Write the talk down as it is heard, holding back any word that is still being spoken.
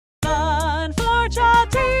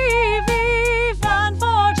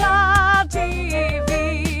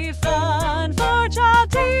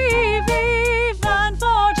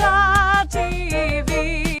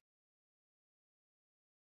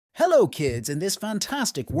Hello, kids in this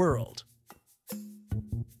fantastic world.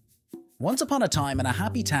 Once upon a time in a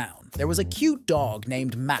happy town, there was a cute dog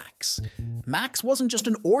named Max. Max wasn't just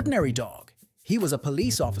an ordinary dog. He was a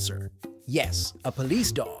police officer. Yes, a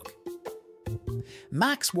police dog.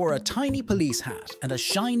 Max wore a tiny police hat and a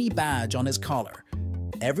shiny badge on his collar.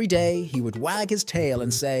 Every day, he would wag his tail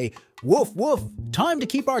and say, "Woof, woof, time to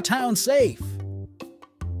keep our town safe."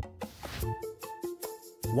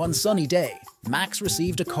 One sunny day, Max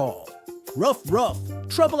received a call. "Ruff, ruff,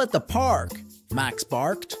 trouble at the park," Max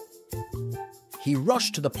barked. He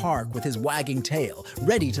rushed to the park with his wagging tail,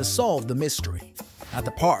 ready to solve the mystery. At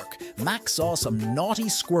the park, Max saw some naughty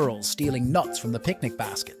squirrels stealing nuts from the picnic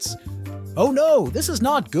baskets. "Oh no, this is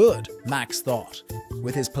not good," Max thought.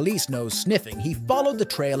 With his police nose sniffing, he followed the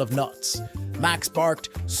trail of nuts. Max barked,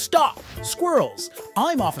 "Stop, squirrels!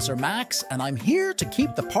 I'm Officer Max, and I'm here to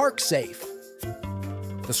keep the park safe."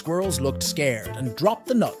 The squirrels looked scared and dropped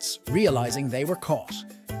the nuts, realizing they were caught.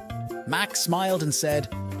 Max smiled and said,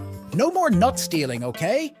 "No more nut stealing,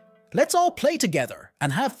 okay? Let's all play together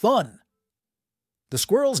and have fun." The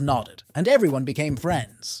squirrels nodded, and everyone became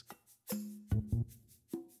friends.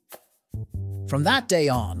 From that day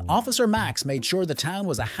on, Officer Max made sure the town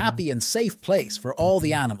was a happy and safe place for all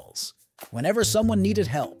the animals. Whenever someone needed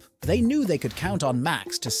help, they knew they could count on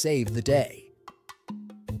Max to save the day.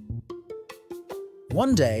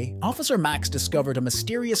 One day, Officer Max discovered a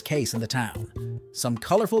mysterious case in the town. Some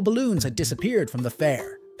colorful balloons had disappeared from the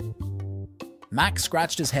fair. Max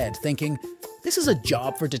scratched his head, thinking, "This is a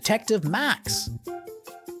job for Detective Max."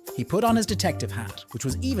 He put on his detective hat, which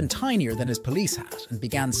was even tinier than his police hat, and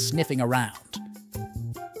began sniffing around.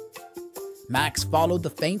 Max followed the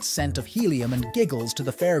faint scent of helium and giggles to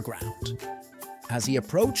the fairground. As he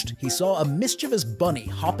approached, he saw a mischievous bunny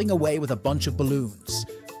hopping away with a bunch of balloons.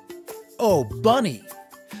 "Oh, Bunny!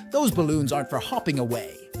 Those balloons aren't for hopping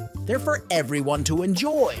away. They're for everyone to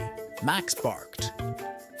enjoy," Max barked.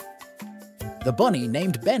 The bunny,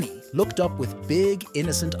 named Benny, looked up with big,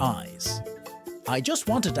 innocent eyes. "I just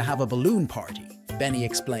wanted to have a balloon party," Benny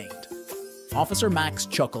explained. Officer Max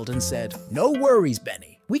chuckled and said, "No worries,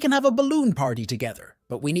 Benny. We can have a balloon party together,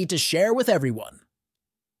 but we need to share with everyone."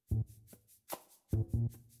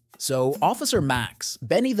 So Officer Max,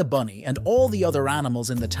 Benny the bunny, and all the other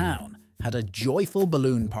animals in the town had a joyful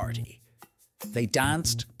balloon party. They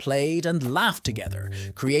danced, played, and laughed together,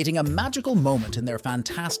 creating a magical moment in their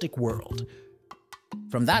fantastic world.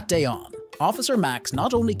 From that day on, Officer Max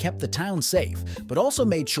not only kept the town safe, but also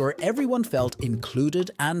made sure everyone felt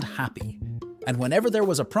included and happy. And whenever there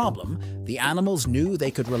was a problem, the animals knew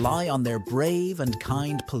they could rely on their brave and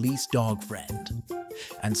kind police dog friend.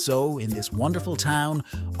 And so, in this wonderful town,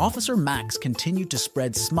 Officer Max continued to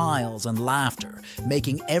spread smiles and laughter,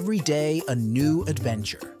 making every day a new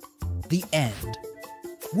adventure. The end.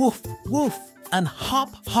 Woof, woof, and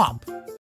hop, hop.